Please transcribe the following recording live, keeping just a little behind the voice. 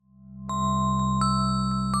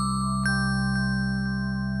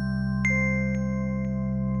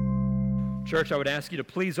Church, I would ask you to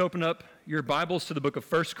please open up your Bibles to the book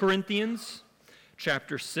of 1 Corinthians,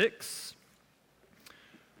 chapter 6.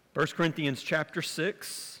 1 Corinthians, chapter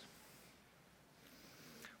 6.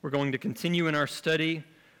 We're going to continue in our study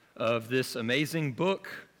of this amazing book.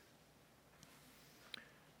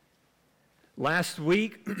 Last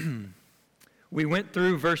week, we went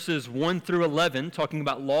through verses 1 through 11, talking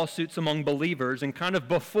about lawsuits among believers, and kind of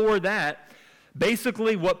before that,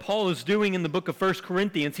 basically what Paul is doing in the book of 1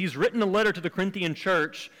 Corinthians, he's written a letter to the Corinthian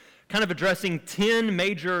church, kind of addressing 10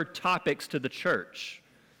 major topics to the church.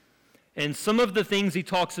 And some of the things he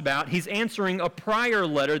talks about, he's answering a prior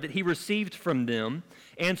letter that he received from them,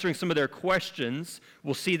 answering some of their questions.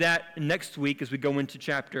 We'll see that next week as we go into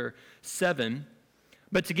chapter 7.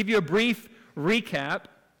 But to give you a brief recap,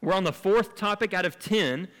 we're on the fourth topic out of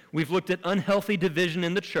 10. We've looked at unhealthy division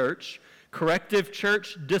in the church, corrective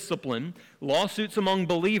church discipline, lawsuits among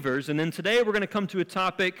believers, and then today we're going to come to a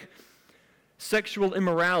topic, sexual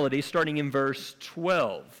immorality, starting in verse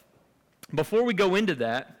 12. Before we go into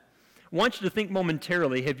that, I want you to think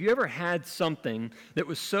momentarily, have you ever had something that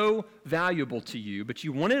was so valuable to you, but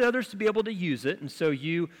you wanted others to be able to use it, and so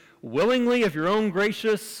you willingly, of your own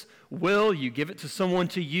gracious will, you give it to someone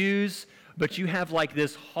to use, but you have like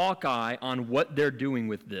this hawk eye on what they're doing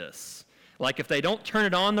with this? Like if they don't turn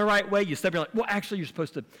it on the right way, you step, you're like, well, actually,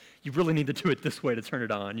 you really need to do it this way to turn it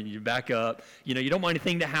on. You back up. You don't want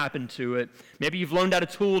anything to happen to it. Maybe you've loaned out a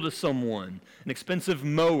tool to someone, an expensive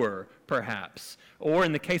mower, perhaps. Or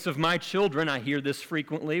in the case of my children, I hear this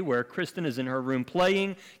frequently where Kristen is in her room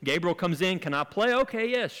playing. Gabriel comes in, can I play? Okay,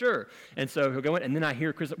 yeah, sure. And so he'll go in, and then I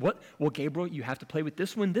hear Kristen, what? Well, Gabriel, you have to play with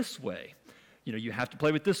this one this way. You have to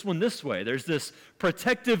play with this one this way. There's this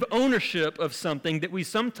protective ownership of something that we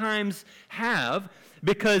sometimes have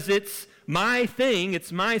because it's my thing,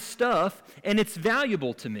 it's my stuff, and it's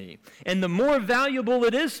valuable to me. And the more valuable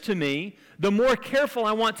it is to me, the more careful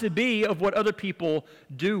I want to be of what other people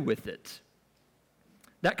do with it.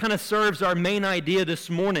 That kind of serves our main idea this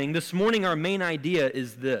morning. This morning, our main idea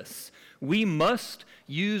is this: we must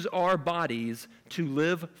use our bodies to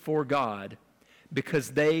live for God,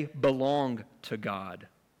 because they belong to God,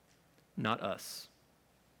 not us,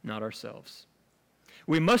 not ourselves.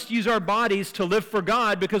 We must use our bodies to live for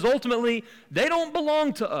God because ultimately they don't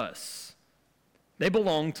belong to us. They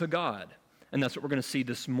belong to God. And that's what we're going to see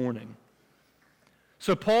this morning.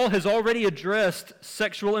 So Paul has already addressed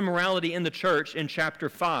sexual immorality in the church in chapter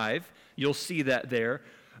 5. You'll see that there.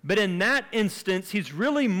 But in that instance, he's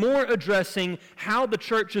really more addressing how the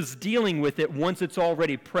church is dealing with it once it's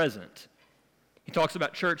already present. He talks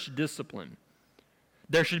about church discipline.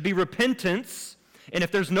 There should be repentance, and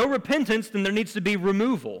if there's no repentance, then there needs to be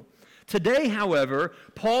removal. Today, however,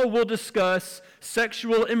 Paul will discuss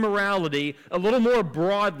sexual immorality a little more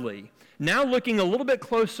broadly, now looking a little bit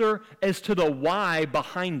closer as to the why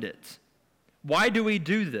behind it. Why do we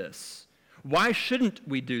do this? Why shouldn't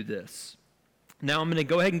we do this? Now, I'm going to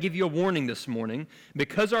go ahead and give you a warning this morning.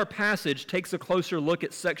 Because our passage takes a closer look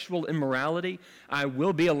at sexual immorality, I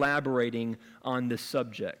will be elaborating on this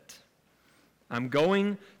subject. I'm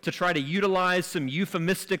going to try to utilize some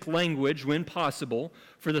euphemistic language when possible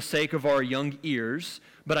for the sake of our young ears,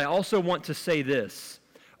 but I also want to say this: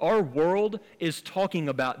 our world is talking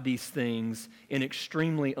about these things in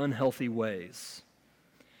extremely unhealthy ways.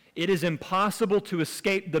 It is impossible to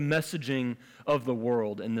escape the messaging of the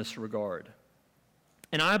world in this regard.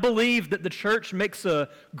 And I believe that the church makes a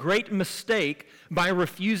great mistake by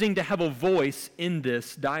refusing to have a voice in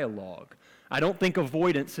this dialogue. I don't think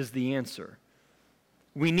avoidance is the answer.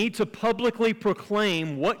 We need to publicly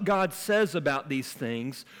proclaim what God says about these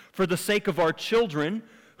things for the sake of our children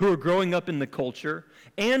who are growing up in the culture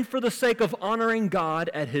and for the sake of honoring God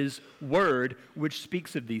at His Word, which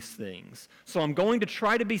speaks of these things. So I'm going to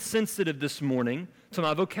try to be sensitive this morning to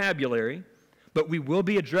my vocabulary, but we will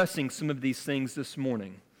be addressing some of these things this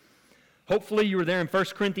morning. Hopefully you were there in 1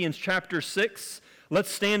 Corinthians chapter 6. Let's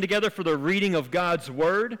stand together for the reading of God's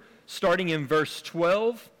Word, starting in verse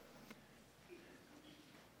 12.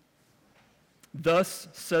 Thus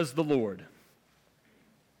says the Lord,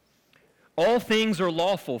 all things are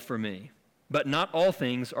lawful for me, but not all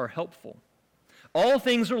things are helpful. All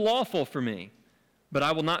things are lawful for me, but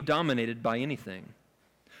I will not be dominated by anything.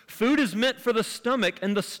 Food is meant for the stomach,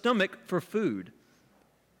 and the stomach for food,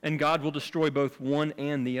 and God will destroy both one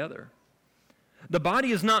and the other. The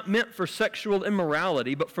body is not meant for sexual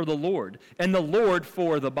immorality, but for the Lord, and the Lord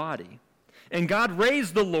for the body. And God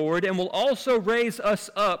raised the Lord and will also raise us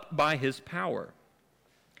up by His power.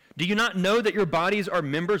 Do you not know that your bodies are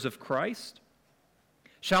members of Christ?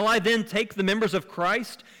 Shall I then take the members of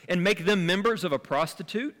Christ and make them members of a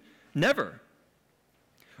prostitute? Never.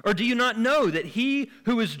 Or do you not know that he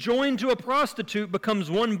who is joined to a prostitute becomes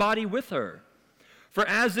one body with her? For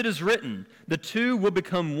as it is written, the two will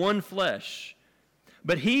become one flesh.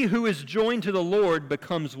 But he who is joined to the Lord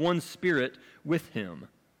becomes one spirit with him.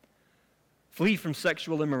 Flee from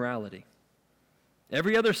sexual immorality.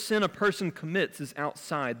 Every other sin a person commits is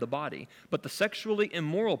outside the body, but the sexually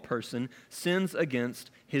immoral person sins against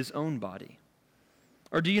his own body.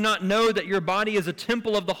 Or do you not know that your body is a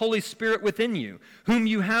temple of the Holy Spirit within you, whom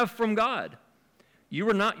you have from God? You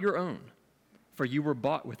are not your own, for you were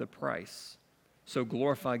bought with a price. So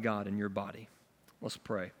glorify God in your body. Let's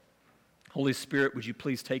pray. Holy Spirit, would you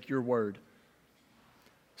please take your word,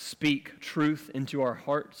 speak truth into our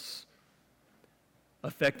hearts,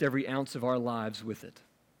 affect every ounce of our lives with it.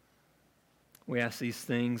 We ask these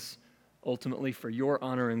things ultimately for your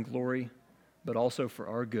honor and glory, but also for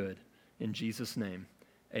our good. In Jesus' name,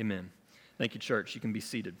 amen. Thank you, church. You can be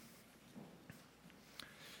seated.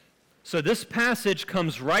 So this passage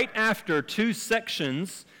comes right after two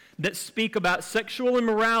sections that speak about sexual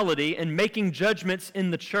immorality and making judgments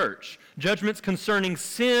in the church, judgments concerning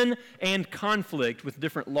sin and conflict with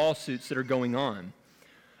different lawsuits that are going on.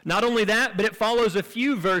 Not only that, but it follows a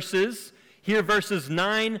few verses, here verses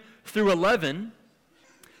 9 through 11,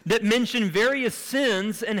 that mention various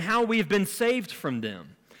sins and how we've been saved from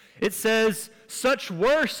them. It says, "Such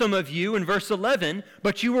were some of you," in verse 11,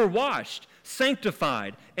 "but you were washed,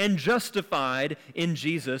 sanctified, and justified in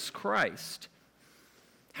Jesus Christ."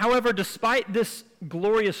 However, despite this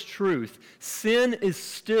glorious truth, sin is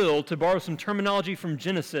still, to borrow some terminology from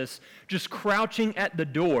Genesis, just crouching at the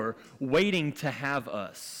door, waiting to have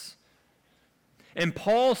us. And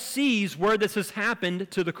Paul sees where this has happened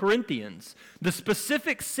to the Corinthians. The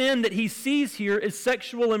specific sin that he sees here is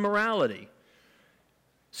sexual immorality.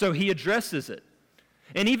 So he addresses it.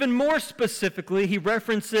 And even more specifically, he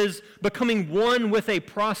references becoming one with a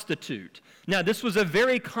prostitute. Now, this was a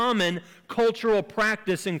very common cultural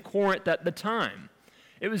practice in Corinth at the time.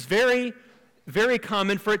 It was very, very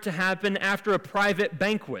common for it to happen after a private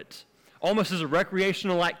banquet, almost as a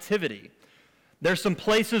recreational activity. There's some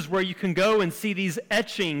places where you can go and see these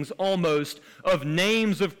etchings almost of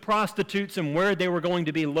names of prostitutes and where they were going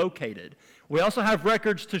to be located. We also have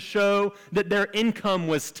records to show that their income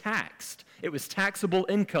was taxed. It was taxable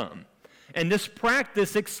income. And this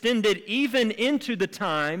practice extended even into the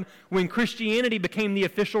time when Christianity became the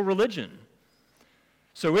official religion.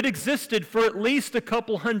 So it existed for at least a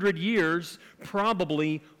couple hundred years,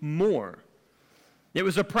 probably more. It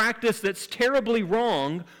was a practice that's terribly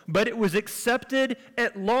wrong, but it was accepted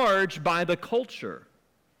at large by the culture.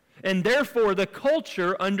 And therefore, the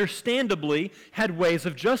culture, understandably, had ways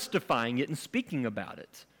of justifying it and speaking about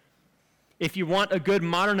it. If you want a good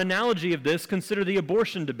modern analogy of this, consider the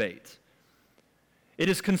abortion debate. It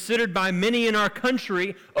is considered by many in our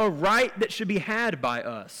country a right that should be had by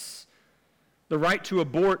us, the right to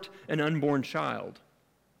abort an unborn child.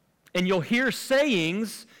 And you'll hear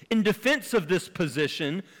sayings in defense of this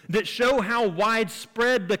position that show how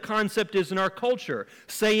widespread the concept is in our culture.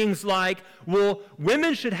 Sayings like, well,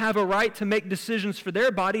 women should have a right to make decisions for their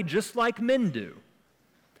body just like men do.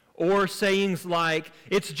 Or sayings like,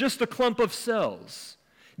 it's just a clump of cells.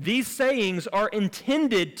 These sayings are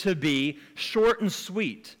intended to be short and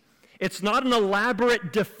sweet. It's not an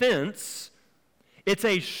elaborate defense. It's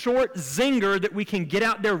a short zinger that we can get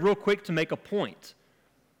out there real quick to make a point.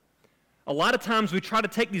 A lot of times we try to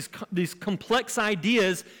take these complex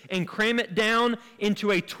ideas and cram it down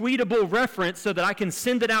into a tweetable reference so that I can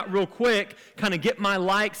send it out real quick, kind of get my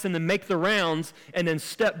likes and then make the rounds and then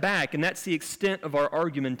step back. And that's the extent of our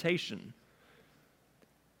argumentation.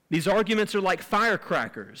 These arguments are like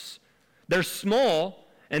firecrackers. They're small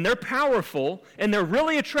and they're powerful and they're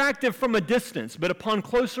really attractive from a distance, but upon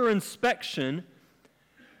closer inspection,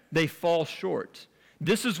 they fall short.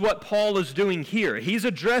 This is what Paul is doing here. He's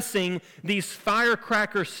addressing these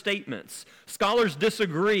firecracker statements. Scholars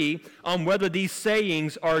disagree on whether these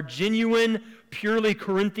sayings are genuine, purely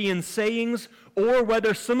Corinthian sayings, or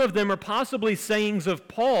whether some of them are possibly sayings of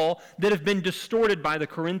Paul that have been distorted by the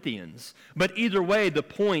Corinthians. But either way, the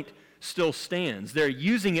point still stands. They're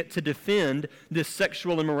using it to defend this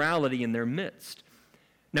sexual immorality in their midst.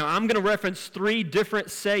 Now, I'm going to reference three different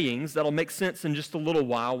sayings that'll make sense in just a little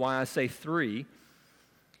while, why I say three.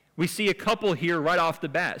 We see a couple here right off the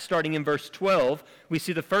bat. Starting in verse 12, we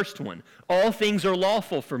see the first one. All things are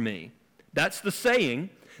lawful for me. That's the saying.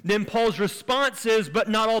 Then Paul's response is, but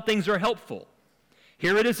not all things are helpful.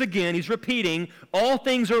 Here it is again. He's repeating, all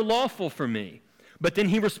things are lawful for me. But then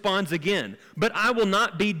he responds again, but I will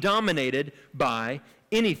not be dominated by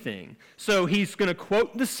anything. So he's going to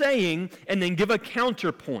quote the saying and then give a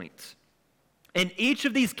counterpoint. And each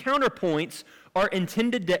of these counterpoints are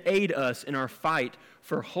intended to aid us in our fight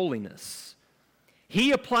for holiness.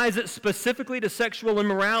 He applies it specifically to sexual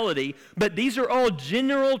immorality, but these are all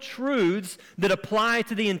general truths that apply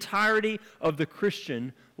to the entirety of the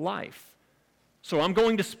Christian life. So I'm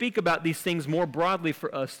going to speak about these things more broadly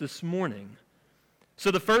for us this morning.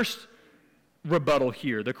 So the first rebuttal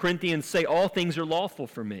here, the Corinthians say all things are lawful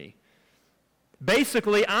for me.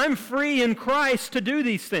 Basically, I'm free in Christ to do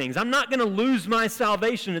these things. I'm not going to lose my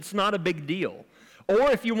salvation. It's not a big deal. Or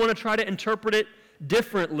if you want to try to interpret it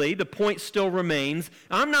differently, the point still remains,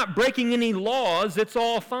 I'm not breaking any laws. It's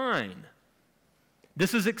all fine.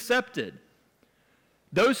 This is accepted.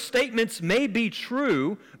 Those statements may be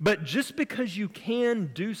true, but just because you can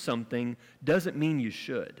do something doesn't mean you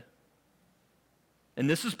should. And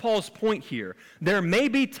this is Paul's point here. There may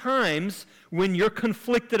be times when you're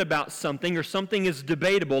conflicted about something or something is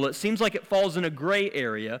debatable. It seems like it falls in a gray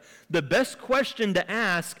area. The best question to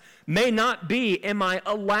ask may not be, am I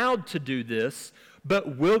allowed to do this,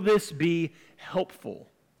 but will this be helpful?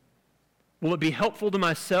 Will it be helpful to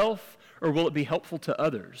myself or will it be helpful to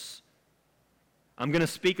others? I'm going to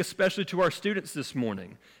speak especially to our students this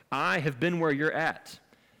morning. I have been where you're at.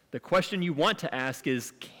 The question you want to ask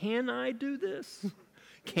is, can I do this?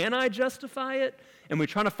 Can I justify it? And we're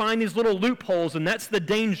trying to find these little loopholes, and that's the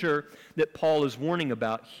danger that Paul is warning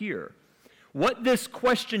about here. What this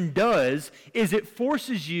question does is it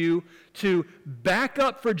forces you to back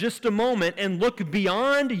up for just a moment and look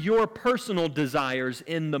beyond your personal desires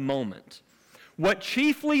in the moment. What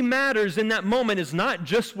chiefly matters in that moment is not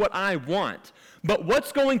just what I want, but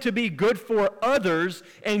what's going to be good for others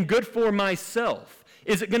and good for myself.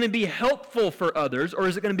 Is it going to be helpful for others, or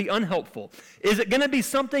is it going to be unhelpful? Is it going to be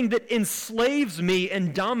something that enslaves me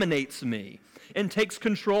and dominates me and takes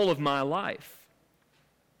control of my life?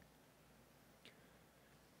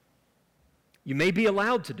 You may be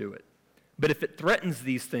allowed to do it, but if it threatens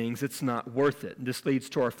these things, it's not worth it. And this leads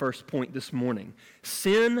to our first point this morning.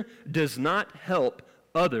 Sin does not help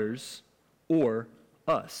others or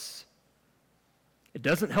us. It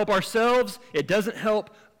doesn't help ourselves. It doesn't help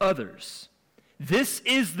others. This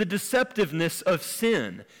is the deceptiveness of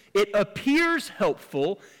sin. It appears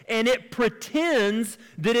helpful, and it pretends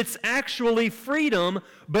that it's actually freedom,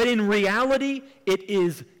 but in reality, it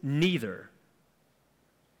is neither.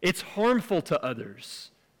 It's harmful to others,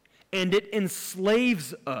 and it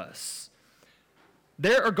enslaves us.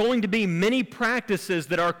 There are going to be many practices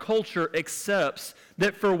that our culture accepts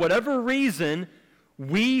that for whatever reason,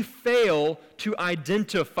 we fail to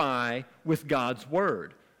identify with God's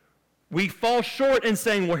Word. We fall short in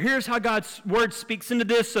saying, well, here's how God's Word speaks into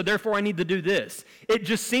this, so therefore I need to do this. It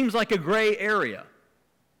just seems like a gray area.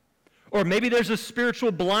 Or maybe there's a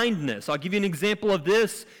spiritual blindness. I'll give you an example of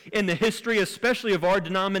this in the history, especially of our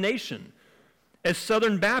denomination. As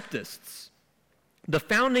Southern Baptists, the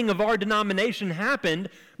founding of our denomination happened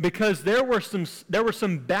because there were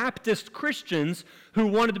some Baptist Christians who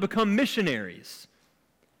wanted to become missionaries.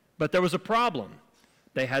 But there was a problem.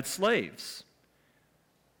 They had slaves.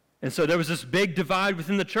 And so there was this big divide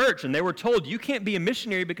within the church, and they were told, you can't be a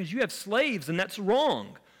missionary because you have slaves, and that's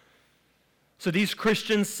wrong. So these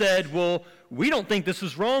Christians said, well, we don't think this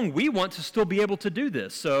is wrong. We want to still be able to do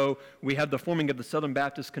this. So we have the forming of the Southern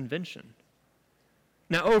Baptist Convention.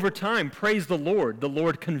 Now, over time, praise the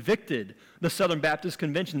Lord convicted the Southern Baptist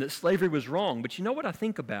Convention that slavery was wrong. But you know what I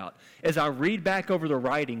think about as I read back over the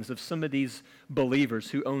writings of some of these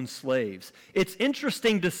believers who owned slaves? It's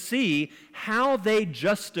interesting to see how they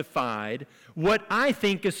justified what I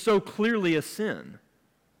think is so clearly a sin.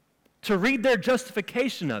 To read their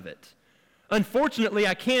justification of it. Unfortunately,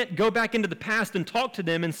 I can't go back into the past and talk to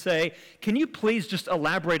them and say, can you please just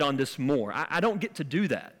elaborate on this more? I don't get to do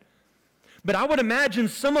that. But I would imagine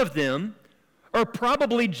some of them are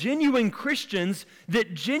probably genuine Christians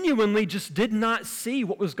that genuinely just did not see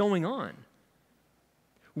what was going on.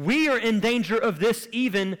 We are in danger of this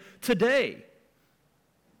even today.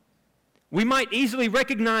 We might easily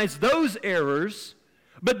recognize those errors,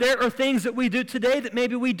 but there are things that we do today that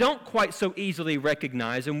maybe we don't quite so easily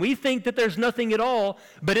recognize, and we think that there's nothing at all,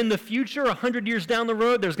 but in the future, 100 years down the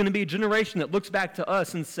road, there's going to be a generation that looks back to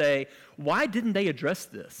us and say, why didn't they address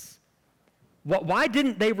this? Why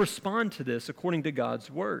didn't they respond to this according to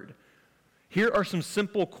God's Word? Here are some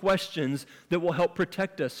simple questions that will help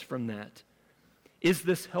protect us from that. Is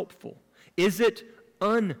this helpful? Is it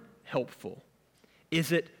unhelpful?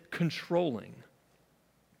 Is it controlling?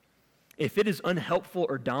 If it is unhelpful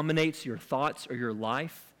or dominates your thoughts or your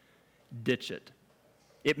life, ditch it.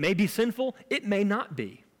 It may be sinful, it may not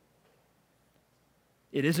be.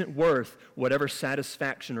 It isn't worth whatever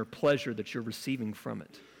satisfaction or pleasure that you're receiving from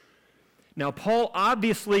it. Now, Paul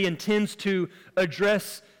obviously intends to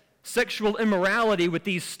address sexual immorality with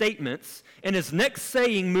these statements, and his next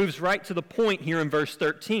saying moves right to the point here in verse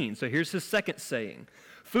 13. So here's his second saying.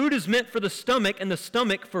 Food is meant for the stomach, and the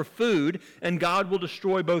stomach for food, and God will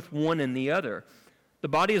destroy both one and the other. The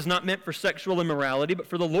body is not meant for sexual immorality, but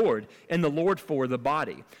for the Lord, and the Lord for the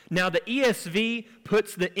body. Now, the ESV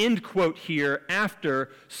puts the end quote here after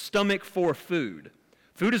stomach for food.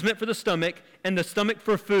 Food is meant for the stomach, and the stomach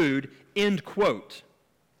for food, end quote.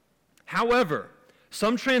 However,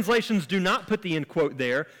 some translations do not put the end quote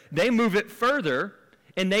there. They move it further,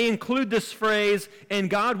 and they include this phrase, and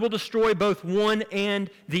God will destroy both one and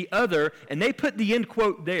the other, and they put the end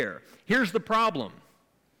quote there. Here's the problem.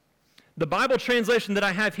 The Bible translation that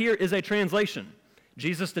I have here is a translation.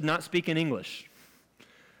 Jesus did not speak in English.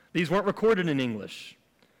 These weren't recorded in English.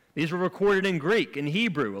 These were recorded in Greek, in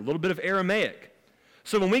Hebrew, a little bit of Aramaic.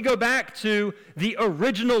 So when we go back to the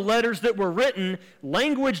original letters that were written,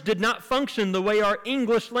 language did not function the way our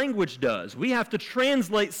English language does. We have to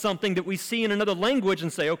translate something that we see in another language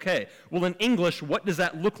and say, okay, well in English, what does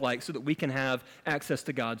that look like so that we can have access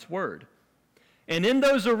to God's Word? And in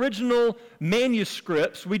those original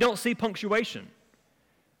manuscripts, we don't see punctuation.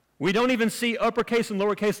 We don't even see uppercase and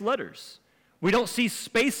lowercase letters. We don't see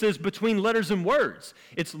spaces between letters and words.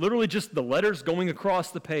 It's literally just the letters going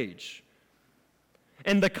across the page.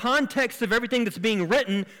 And the context of everything that's being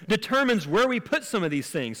written determines where we put some of these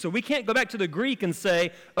things. So we can't go back to the Greek and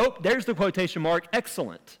say, oh, there's the quotation mark,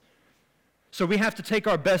 excellent. So we have to take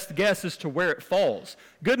our best guess as to where it falls.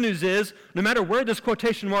 Good news is, no matter where this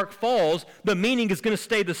quotation mark falls, the meaning is going to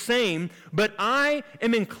stay the same, but I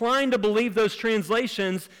am inclined to believe those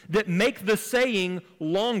translations that make the saying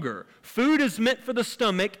longer. Food is meant for the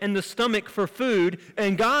stomach, and the stomach for food,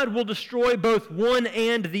 and God will destroy both one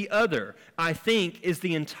and the other, I think is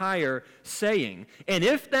the entire saying. And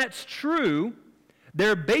if that's true,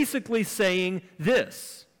 they're basically saying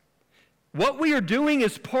this. What we are doing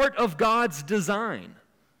is part of God's design.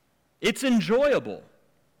 It's enjoyable.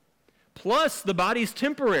 Plus, the body's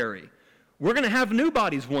temporary. We're going to have new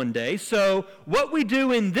bodies one day, so what we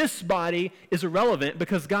do in this body is irrelevant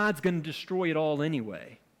because God's going to destroy it all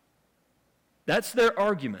anyway. That's their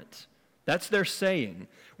argument. That's their saying.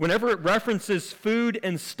 Whenever it references food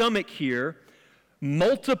and stomach here,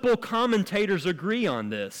 multiple commentators agree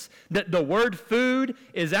on this, that the word food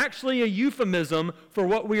is actually a euphemism for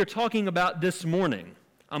what we are talking about this morning.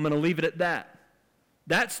 I'm going to leave it at that.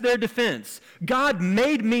 That's their defense. God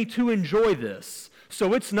made me to enjoy this,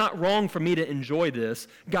 so it's not wrong for me to enjoy this.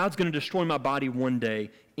 God's going to destroy my body one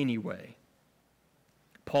day anyway.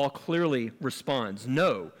 Paul clearly responds,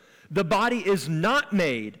 no, the body is not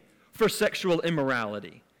made for sexual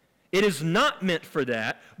immorality. It is not meant for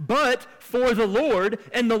that, but for the Lord,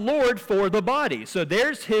 and the Lord for the body. So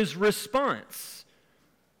there's his response.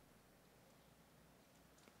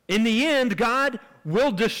 In the end, God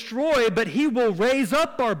will destroy, but he will raise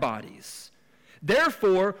up our bodies.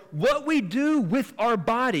 Therefore, what we do with our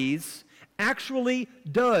bodies actually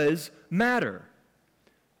does matter.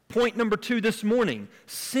 Point number 2 this morning,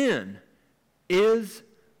 sin is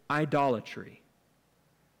idolatry.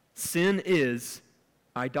 Sin is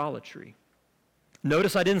idolatry.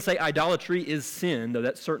 Notice I didn't say idolatry is sin, though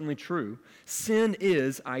that's certainly true. Sin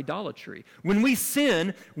is idolatry. When we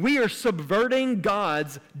sin, we are subverting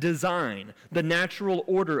God's design, the natural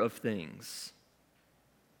order of things.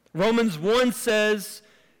 Romans 1 says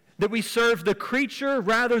that we serve the creature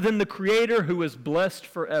rather than the Creator who is blessed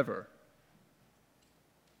forever.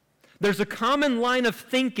 There's a common line of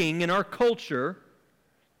thinking in our culture.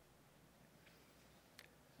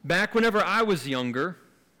 Back whenever I was younger,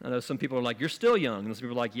 I know some people are like, you're still young. And some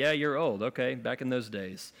people are like, yeah, you're old. Okay, back in those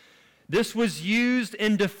days. This was used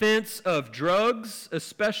in defense of drugs,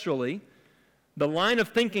 especially. The line of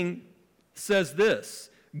thinking says this: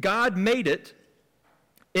 God made it,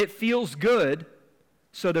 it feels good,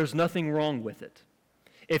 so there's nothing wrong with it.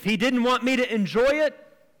 If he didn't want me to enjoy it,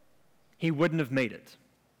 he wouldn't have made it.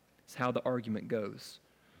 That's how the argument goes.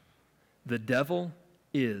 The devil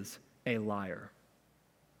is a liar.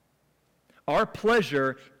 Our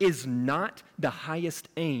pleasure is not the highest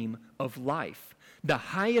aim of life. The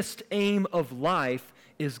highest aim of life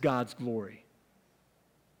is God's glory.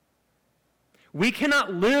 We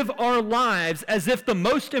cannot live our lives as if the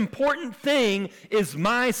most important thing is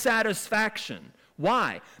my satisfaction.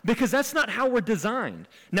 Why? Because that's not how we're designed.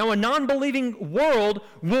 Now, a non-believing world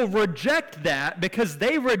will reject that because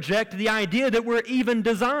they reject the idea that we're even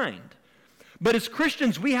designed. But as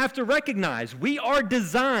Christians, we have to recognize we are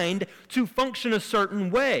designed to function a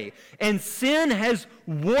certain way. And sin has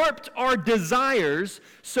warped our desires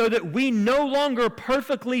so that we no longer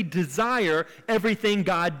perfectly desire everything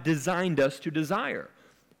God designed us to desire.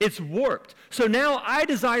 It's warped. So now I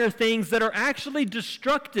desire things that are actually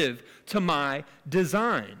destructive to my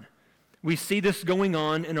design. We see this going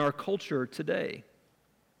on in our culture today.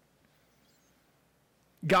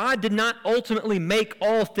 God did not ultimately make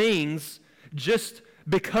all things just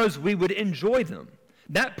because we would enjoy them.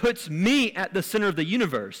 That puts me at the center of the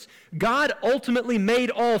universe. God ultimately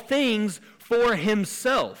made all things for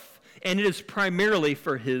himself, and it is primarily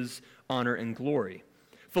for his honor and glory.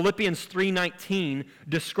 Philippians 3:19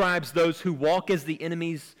 describes those who walk as the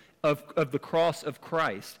enemies of the cross of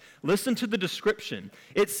Christ. Listen to the description.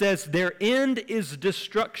 It says, their end is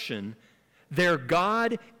destruction, their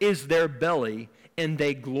God is their belly, and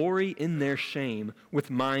they glory in their shame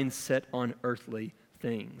with minds set on earthly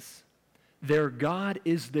things. Their God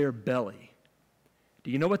is their belly.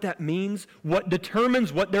 Do you know what that means? What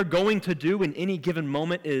determines what they're going to do in any given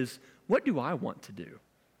moment is, what do I want to do?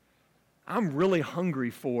 I'm really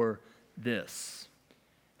hungry for this.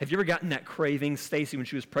 Have you ever gotten that craving, Stacy, when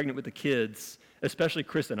she was pregnant with the kids, especially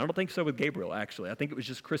Kristen? I don't think so with Gabriel, actually. I think it was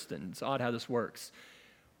just Kristen. It's odd how this works.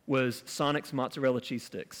 Was Sonic's mozzarella cheese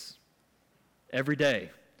sticks. Every day.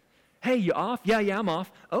 Hey, you off? Yeah, I'm off.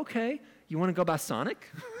 Okay. You want to go by Sonic?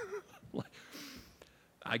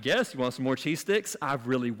 I guess you want some more cheese sticks? I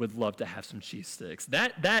really would love to have some cheese sticks.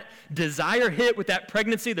 That desire hit with that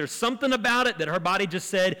pregnancy, there's something about it that her body just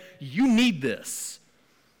said, you need this.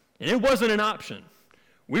 And it wasn't an option.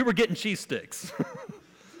 We were getting cheese sticks.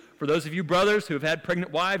 For those of you brothers who have had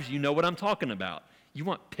pregnant wives, you know what I'm talking about. You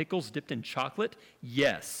want pickles dipped in chocolate?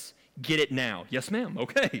 Yes. Get it now. Yes, ma'am.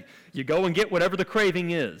 Okay. You go and get whatever the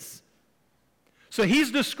craving is. So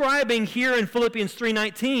he's describing here in Philippians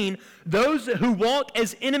 3:19, those who walk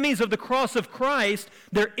as enemies of the cross of Christ,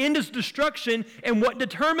 their end is destruction, and what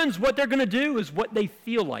determines what they're going to do is what they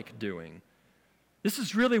feel like doing. This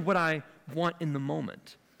is really what I want in the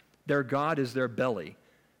moment. Their God is their belly.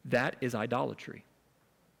 That is idolatry.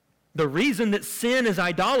 The reason that sin is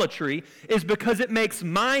idolatry is because it makes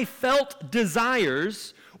my felt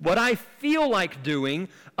desires, what I feel like doing,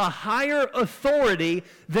 a higher authority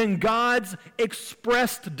than God's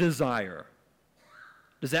expressed desire.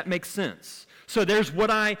 Does that make sense? So there's what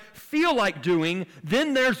I feel like doing,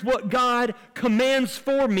 then there's what God commands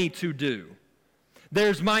for me to do.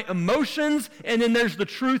 There's my emotions, and then there's the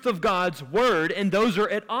truth of God's word, and those are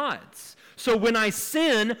at odds. So when I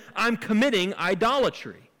sin, I'm committing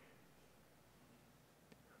idolatry.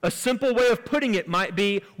 A simple way of putting it might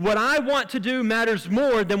be, what I want to do matters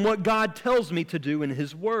more than what God tells me to do in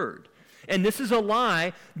his word. And this is a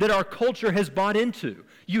lie that our culture has bought into.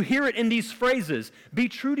 You hear it in these phrases, be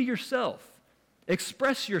true to yourself,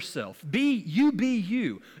 express yourself, be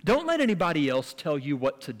you. Don't let anybody else tell you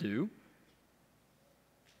what to do.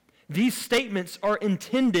 These statements are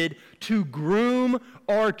intended to groom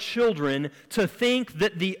our children to think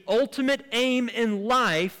that the ultimate aim in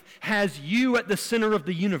life has you at the center of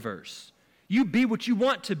the universe. You be what you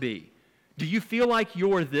want to be. Do you feel like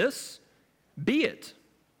you're this? Be it.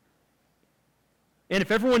 And if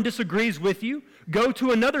everyone disagrees with you, go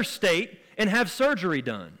to another state and have surgery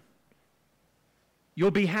done. You'll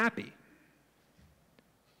be happy.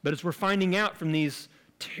 But as we're finding out from these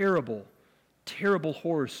terrible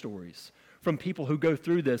horror stories from people who go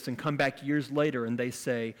through this and come back years later and they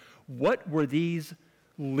say, what were these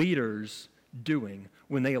leaders doing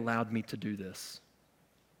when they allowed me to do this?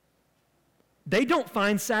 They don't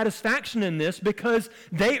find satisfaction in this because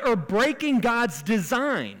they are breaking God's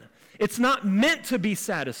design. It's not meant to be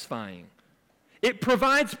satisfying. It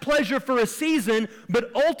provides pleasure for a season, but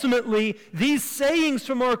ultimately these sayings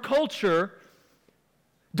from our culture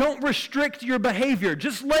don't restrict your behavior.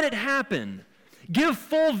 Just let it happen. Give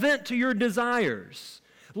full vent to your desires.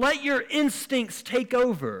 Let your instincts take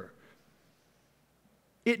over.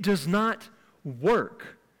 It does not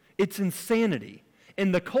work. It's insanity.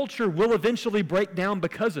 And the culture will eventually break down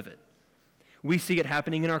because of it. We see it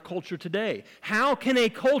happening in our culture today. How can a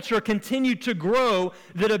culture continue to grow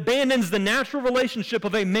that abandons the natural relationship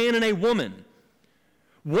of a man and a woman?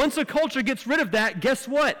 Once a culture gets rid of that, guess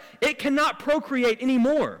what? It cannot procreate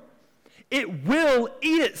anymore. It will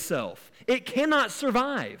eat itself. It cannot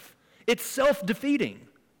survive. It's self-defeating.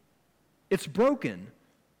 It's broken.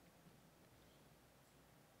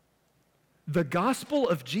 The gospel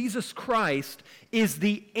of Jesus Christ is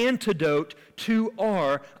the antidote to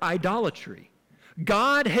our idolatry.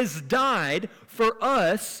 God has died for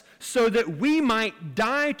us so that we might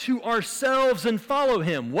die to ourselves and follow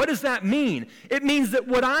him. What does that mean? It means that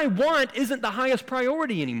what I want isn't the highest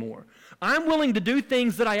priority anymore. I'm willing to do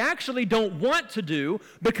things that I actually don't want to do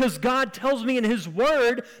because God tells me in his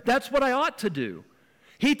word that's what I ought to do.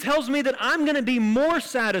 He tells me that I'm going to be more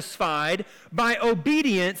satisfied by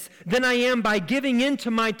obedience than I am by giving in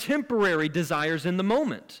to my temporary desires in the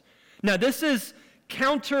moment. Now, this is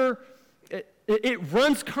it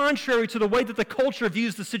runs contrary to the way that the culture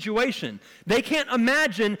views the situation. They can't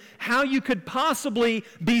imagine how you could possibly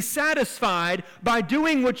be satisfied by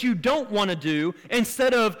doing what you don't want to do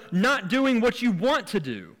instead of not doing what you want to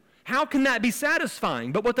do. How can that be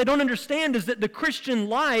satisfying? But what they don't understand is that the Christian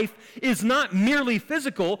life is not merely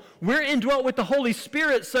physical. We're indwelt with the Holy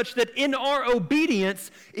Spirit such that in our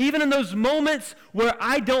obedience, even in those moments where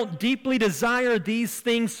I don't deeply desire these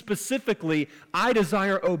things specifically, I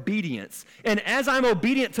desire obedience. And as I'm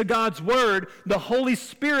obedient to God's word, the Holy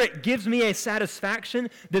Spirit gives me a satisfaction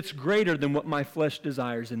that's greater than what my flesh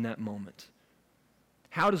desires in that moment.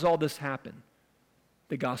 How does all this happen?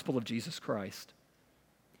 The gospel of Jesus Christ.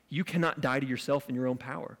 You cannot die to yourself in your own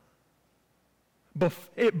power.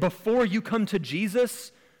 Before you come to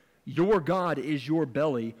Jesus, your God is your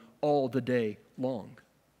belly all the day long.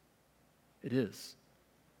 It is.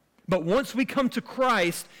 But once we come to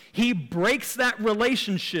Christ, he breaks that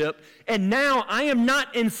relationship, and now I am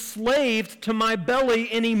not enslaved to my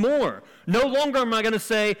belly anymore. No longer am I going to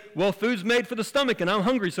say, well, food's made for the stomach and I'm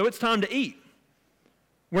hungry, so it's time to eat.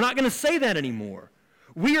 We're not going to say that anymore.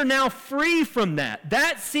 We are now free from that.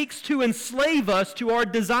 That seeks to enslave us to our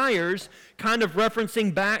desires, kind of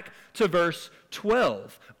referencing back to verse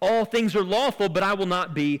 12. All things are lawful, but I will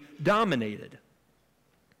not be dominated.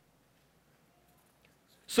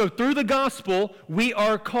 So through the gospel, we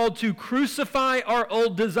are called to crucify our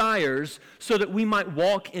old desires so that we might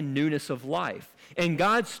walk in newness of life. And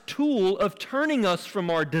God's tool of turning us from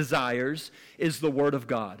our desires is the Word of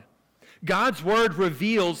God. God's word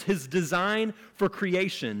reveals his design for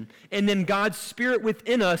creation, and then God's Spirit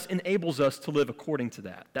within us enables us to live according to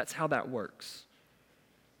that. That's how that works.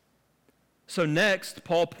 So next,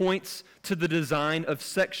 Paul points to the design of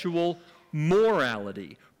sexual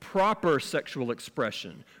morality, proper sexual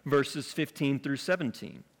expression, verses 15 through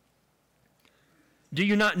 17. Do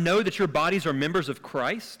you not know that your bodies are members of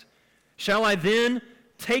Christ? Shall I then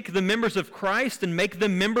take the members of Christ and make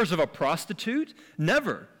them members of a prostitute?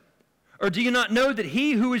 Never. Or do you not know that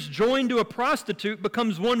he who is joined to a prostitute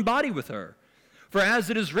becomes one body with her? For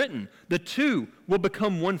as it is written, the two will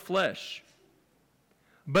become one flesh.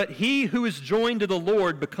 But he who is joined to the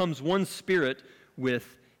Lord becomes one spirit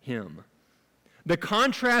with him. The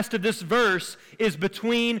contrast of this verse is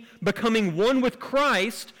between becoming one with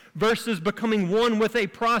Christ versus becoming one with a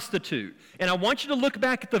prostitute. And I want you to look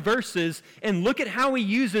back at the verses and look at how he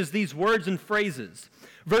uses these words and phrases.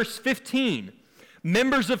 Verse 15.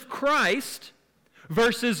 Members of Christ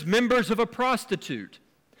versus members of a prostitute.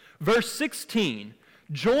 Verse 16,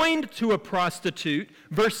 joined to a prostitute.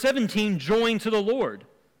 Verse 17, joined to the Lord.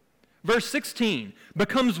 Verse 16,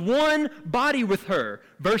 becomes one body with her.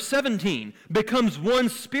 Verse 17, becomes one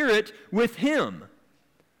spirit with him.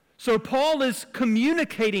 So Paul is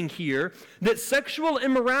communicating here that sexual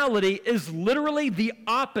immorality is literally the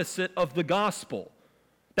opposite of the gospel.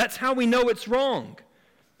 That's how we know it's wrong.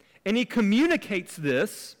 And he communicates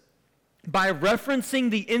this by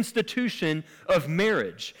referencing the institution of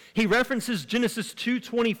marriage. He references Genesis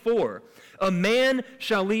 2:24. A man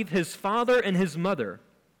shall leave his father and his mother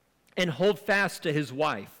and hold fast to his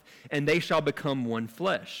wife, and they shall become one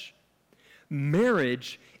flesh.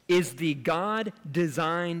 Marriage is the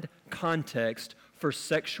God-designed context for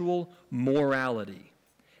sexual morality.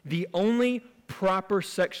 The only proper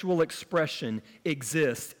sexual expression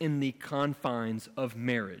exists in the confines of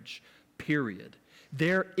marriage, period.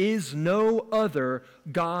 There is no other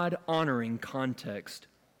God-honoring context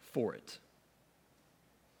for it.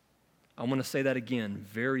 I want to say that again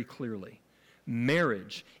very clearly.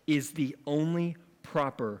 Marriage is the only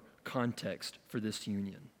proper context for this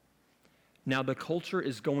union. Now, the culture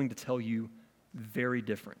is going to tell you very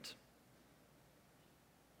different.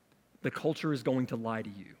 The culture is going to lie to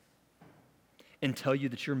you and tell you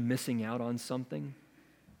that you're missing out on something.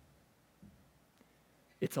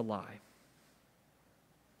 It's a lie.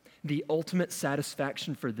 The ultimate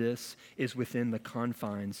satisfaction for this is within the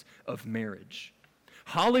confines of marriage.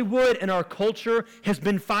 Hollywood and our culture has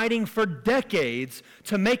been fighting for decades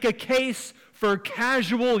to make a case for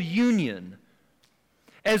casual union,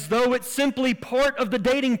 as though it's simply part of the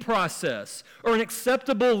dating process or an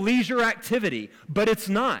acceptable leisure activity, but it's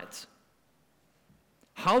not.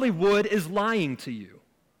 Hollywood is lying to you.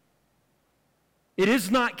 It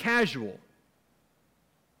is not casual.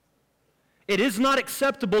 It is not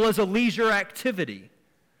acceptable as a leisure activity.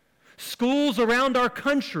 Schools around our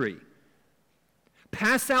country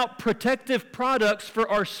pass out protective products for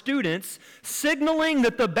our students, signaling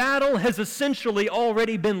that the battle has essentially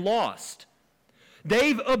already been lost.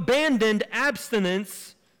 They've abandoned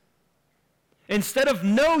abstinence. Instead of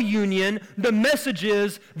no union, the message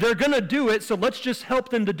is they're going to do it, so let's just help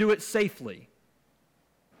them to do it safely.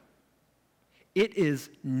 It is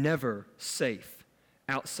never safe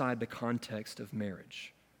outside the context of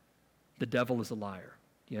marriage. The devil is a liar.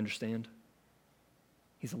 Do you understand?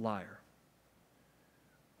 He's a liar.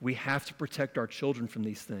 We have to protect our children from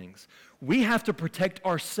these things. We have to protect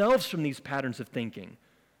ourselves from these patterns of thinking.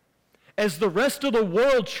 As the rest of the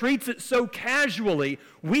world treats it so casually,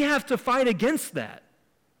 we have to fight against that.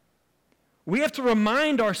 We have to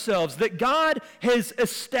remind ourselves that God has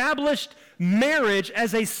established marriage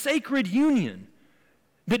as a sacred union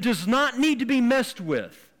that does not need to be messed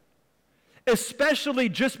with, especially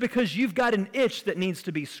just because you've got an itch that needs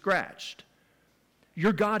to be scratched.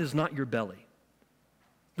 Your God is not your belly.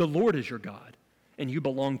 The Lord is your God, and you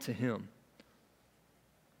belong to Him.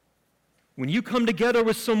 When you come together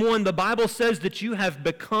with someone, the Bible says that you have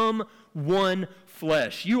become one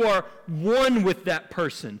flesh. You are one with that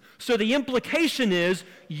person. So the implication is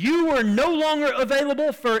you are no longer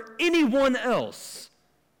available for anyone else,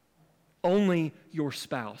 only your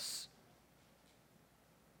spouse.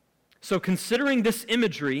 So considering this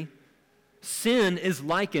imagery, sin is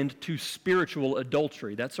likened to spiritual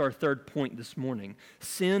adultery. That's our third point this morning.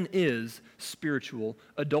 Sin is spiritual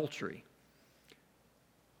adultery.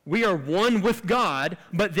 We are one with God,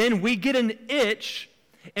 but then we get an itch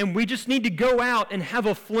and we just need to go out and have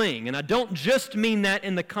a fling. And I don't just mean that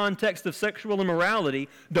in the context of sexual immorality,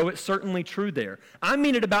 though it's certainly true there. I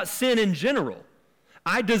mean it about sin in general.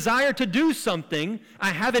 I desire to do something, I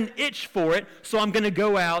have an itch for it, so I'm going to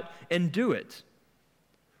go out and do it.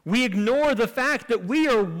 We ignore the fact that we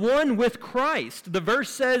are one with Christ. The verse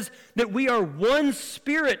says that we are one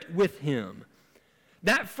spirit with Him.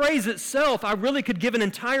 That phrase itself, I really could give an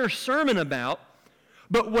entire sermon about,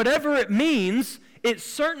 but whatever it means, it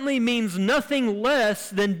certainly means nothing less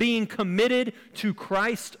than being committed to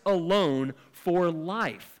Christ alone for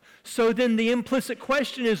life. So then the implicit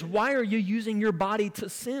question is, why are you using your body to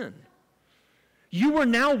sin? You are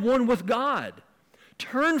now one with God.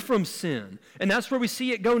 Turn from sin. And that's where we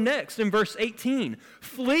see it go next in verse 18.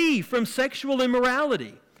 Flee from sexual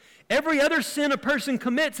immorality. Every other sin a person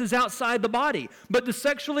commits is outside the body, but the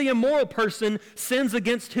sexually immoral person sins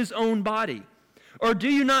against his own body. Or do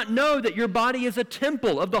you not know that your body is a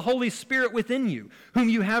temple of the Holy Spirit within you, whom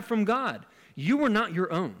you have from God? You are not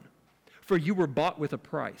your own, for you were bought with a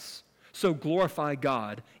price. So glorify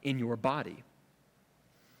God in your body.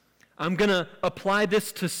 I'm going to apply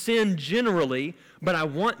this to sin generally, but I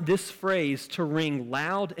want this phrase to ring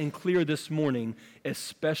loud and clear this morning,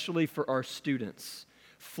 especially for our students.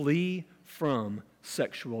 Flee from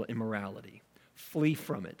sexual immorality. Flee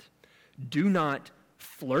from it. Do not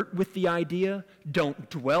flirt with the idea. Don't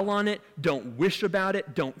dwell on it. Don't wish about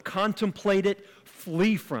it. Don't contemplate it.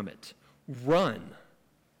 Flee from it. Run.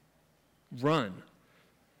 Run.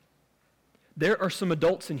 There are some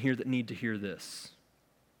adults in here that need to hear this.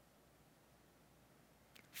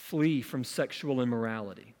 Flee from sexual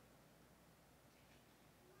immorality.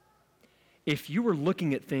 If you are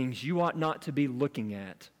looking at things you ought not to be looking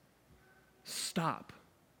at, stop.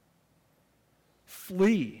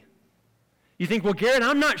 Flee. You think, well, Garrett,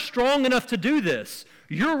 I'm not strong enough to do this.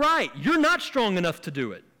 You're right. You're not strong enough to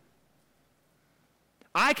do it.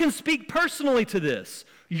 I can speak personally to this.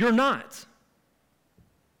 You're not.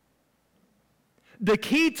 The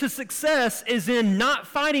key to success is in not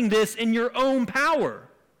fighting this in your own power.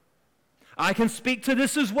 I can speak to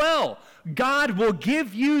this as well. God will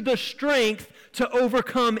give you the strength to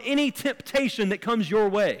overcome any temptation that comes your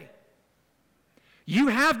way. You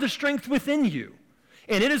have the strength within you,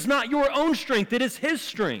 and it is not your own strength, it is His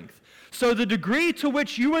strength. So the degree to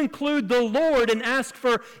which you include the Lord and ask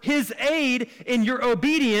for His aid in your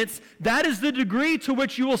obedience, that is the degree to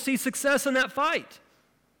which you will see success in that fight.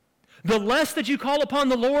 The less that you call upon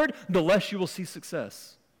the Lord, the less you will see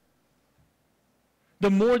success. The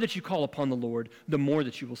more that you call upon the Lord, the more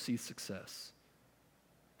that you will see success.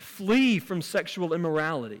 Flee from sexual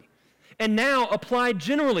immorality. And now, applied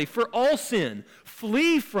generally for all sin,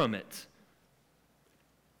 flee from it.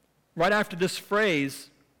 Right after this phrase,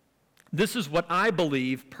 this is what I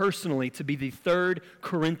believe personally to be the 3rd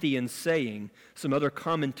Corinthians saying. Some other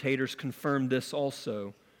commentators confirm this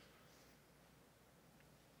also.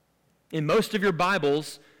 In most of your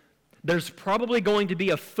Bibles, there's probably going to be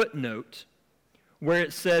a footnote where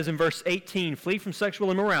it says in verse 18, flee from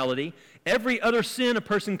sexual immorality. Every other sin a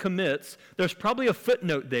person commits, there's probably a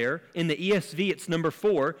footnote there. In the ESV, it's number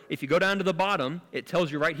 4. If you go down to the bottom, it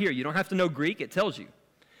tells you right here. You don't have to know Greek, it tells you.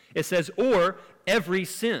 It says, or every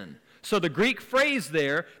sin. So the Greek phrase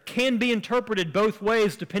there can be interpreted both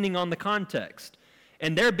ways depending on the context.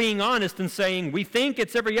 And they're being honest and saying, we think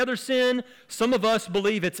it's every other sin. Some of us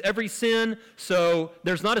believe it's every sin. So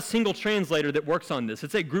there's not a single translator that works on this.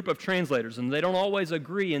 It's a group of translators, and they don't always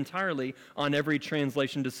agree entirely on every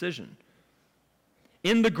translation decision.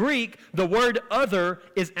 In the Greek, the word other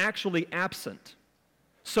is actually absent.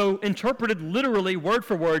 So interpreted literally, word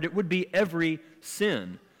for word, it would be every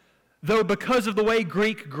sin. Though because of the way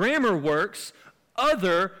Greek grammar works,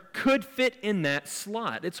 other could fit in that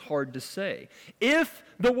slot. It's hard to say. If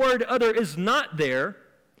the word other is not there,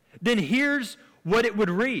 then here's what it would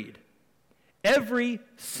read. Every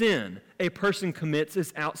sin a person commits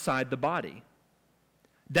is outside the body.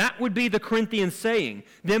 That would be the Corinthians saying.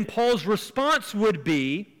 Then Paul's response would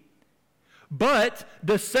be, but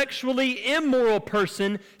the sexually immoral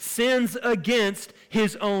person sins against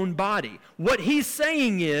his own body. What he's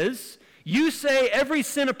saying is, you say every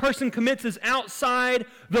sin a person commits is outside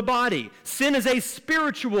the body. Sin is a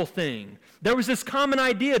spiritual thing. There was this common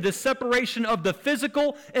idea, this separation of the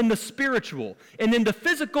physical and the spiritual. And then the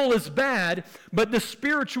physical is bad, but the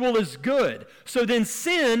spiritual is good. So then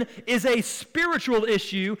sin is a spiritual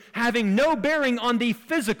issue having no bearing on the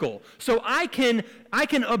physical. So I can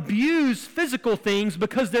abuse physical things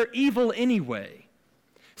because they're evil anyway.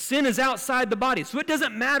 Sin is outside the body, so it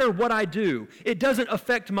doesn't matter what I do. It doesn't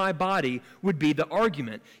affect my body, would be the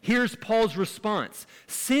argument. Here's Paul's response.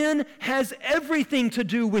 Sin has everything to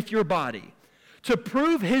do with your body. To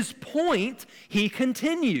prove his point, he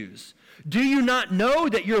continues. Do you not know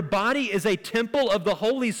that your body is a temple of the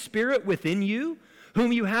Holy Spirit within you,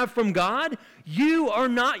 whom you have from God? You are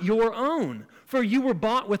not your own, for you were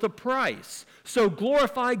bought with a price. So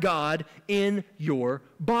glorify God in your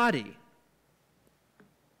body.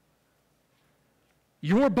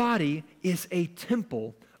 Your body is a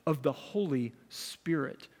temple of the Holy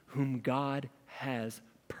Spirit, whom God has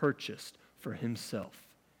purchased for himself.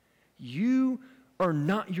 You are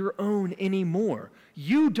not your own anymore.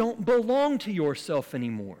 You don't belong to yourself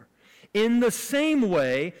anymore. In the same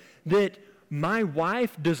way that my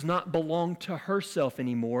wife does not belong to herself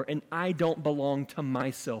anymore, and I don't belong to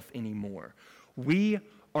myself anymore. We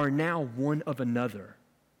are now one of another.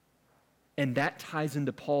 And that ties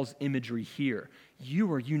into Paul's imagery here.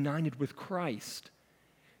 You are united with Christ.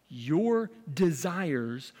 Your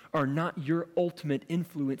desires are not your ultimate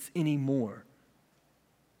influence anymore.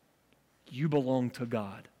 You belong to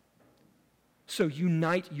God. So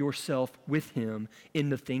unite yourself with him in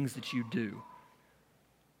the things that you do.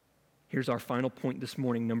 Here's our final point this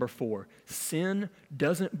morning, number 4. Sin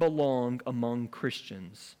doesn't belong among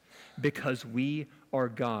Christians because we are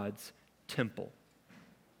God's temple.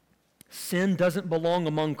 Sin doesn't belong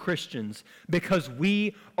among Christians because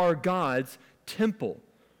we are God's temple.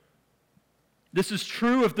 This is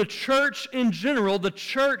true of the church in general. The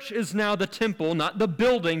church is now the temple, not the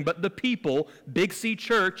building, but the people. Big C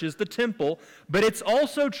Church is the temple. But it's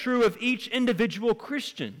also true of each individual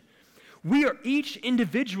Christian. We are each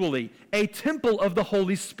individually a temple of the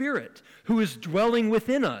Holy Spirit who is dwelling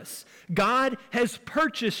within us. God has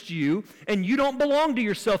purchased you, and you don't belong to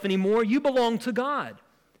yourself anymore. You belong to God.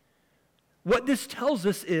 What this tells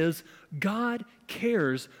us is God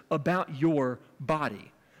cares about your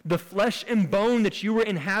body. The flesh and bone that you were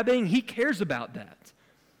inhabiting, he cares about that.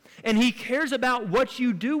 And he cares about what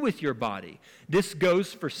you do with your body. This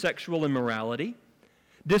goes for sexual immorality.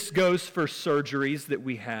 This goes for surgeries that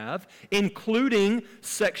we have, including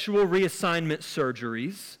sexual reassignment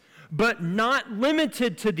surgeries, but not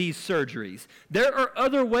limited to these surgeries. There are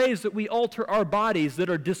other ways that we alter our bodies that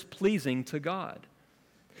are displeasing to God.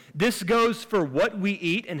 This goes for what we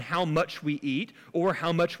eat and how much we eat, or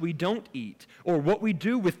how much we don't eat, or what we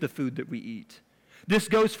do with the food that we eat. This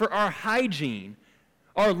goes for our hygiene,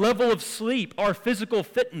 our level of sleep, our physical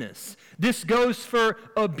fitness. This goes for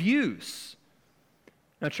abuse.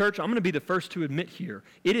 Now, church, I'm going to be the first to admit here,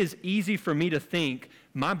 it is easy for me to think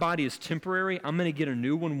my body is temporary. I'm going to get a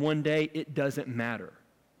new one day. It doesn't matter.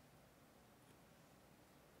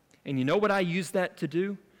 And you know what I use that to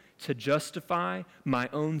do? To justify my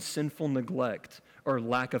own sinful neglect or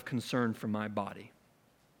lack of concern for my body.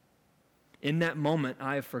 In that moment,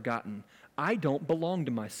 I have forgotten, I don't belong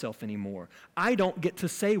to myself anymore. I don't get to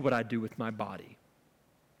say what I do with my body.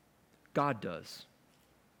 God does.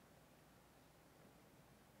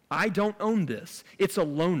 I don't own this. It's a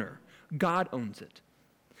loaner. God owns it.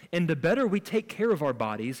 And the better we take care of our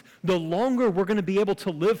bodies, the longer we're going to be able to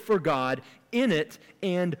live for God in it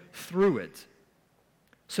and through it.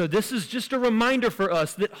 So this is just a reminder for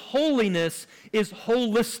us that holiness is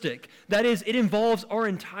holistic. That is, it involves our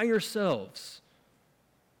entire selves.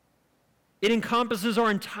 It encompasses our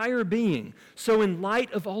entire being. So in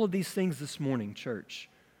light of all of these things this morning, church,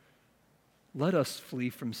 let us flee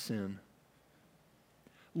from sin.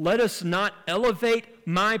 Let us not elevate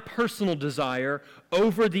my personal desire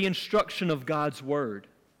over the instruction of God's word.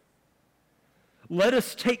 Let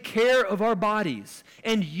us take care of our bodies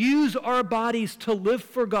and use our bodies to live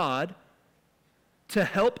for God, to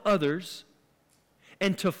help others,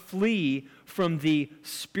 and to flee from the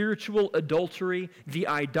spiritual adultery, the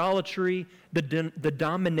idolatry, the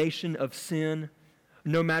domination of sin,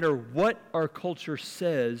 no matter what our culture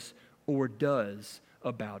says or does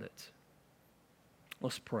about it.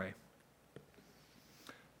 Let's pray.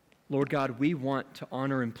 Lord God, we want to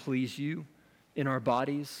honor and please you in our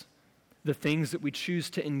bodies, the things that we choose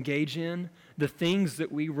to engage in, the things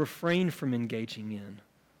that we refrain from engaging in.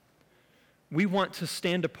 We want to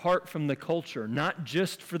stand apart from the culture, not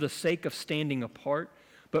just for the sake of standing apart,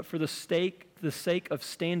 but for the sake of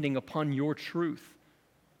standing upon your truth.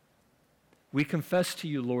 We confess to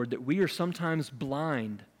you, Lord, that we are sometimes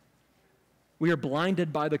blind. We are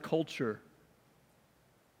blinded by the culture,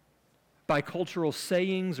 by cultural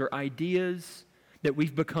sayings or ideas, that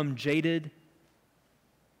we've become jaded.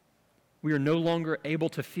 We are no longer able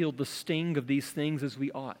to feel the sting of these things as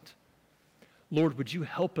we ought. Lord, would you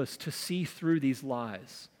help us to see through these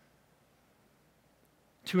lies,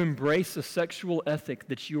 to embrace a sexual ethic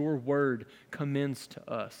that your word commends to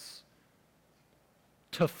us,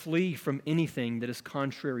 to flee from anything that is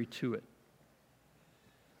contrary to it.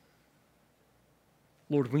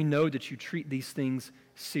 Lord, we know that you treat these things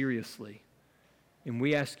seriously, and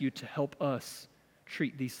we ask you to help us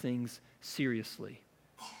treat these things seriously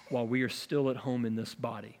while we are still at home in this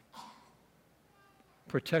body.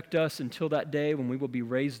 Protect us until that day when we will be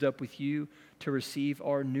raised up with you to receive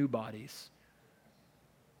our new bodies.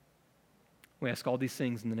 We ask all these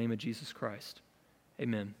things in the name of Jesus Christ.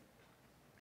 Amen.